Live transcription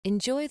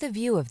Enjoy the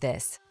view of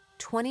this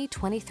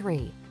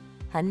 2023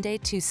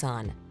 Hyundai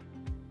Tucson.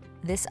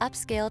 This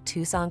upscale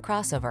Tucson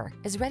crossover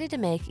is ready to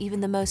make even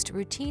the most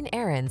routine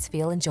errands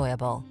feel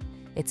enjoyable.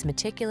 Its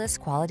meticulous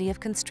quality of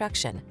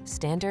construction,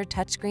 standard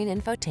touchscreen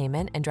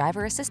infotainment and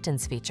driver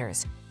assistance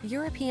features,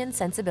 European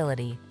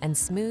sensibility, and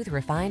smooth,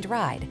 refined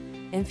ride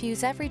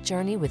infuse every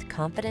journey with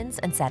confidence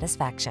and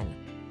satisfaction.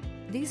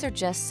 These are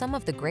just some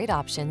of the great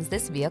options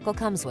this vehicle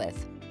comes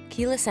with: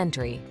 keyless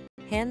entry,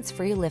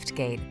 hands-free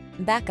liftgate,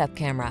 backup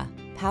camera,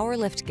 power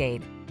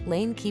liftgate,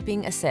 lane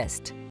keeping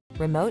assist,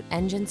 remote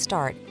engine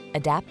start,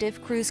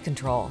 adaptive cruise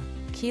control,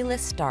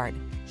 keyless start,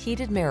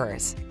 heated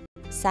mirrors,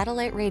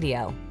 satellite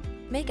radio.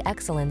 Make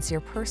excellence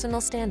your personal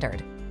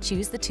standard.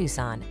 Choose the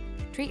Tucson.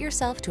 Treat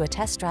yourself to a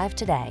test drive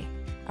today.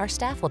 Our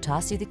staff will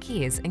toss you the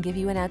keys and give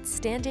you an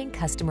outstanding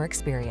customer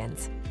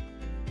experience.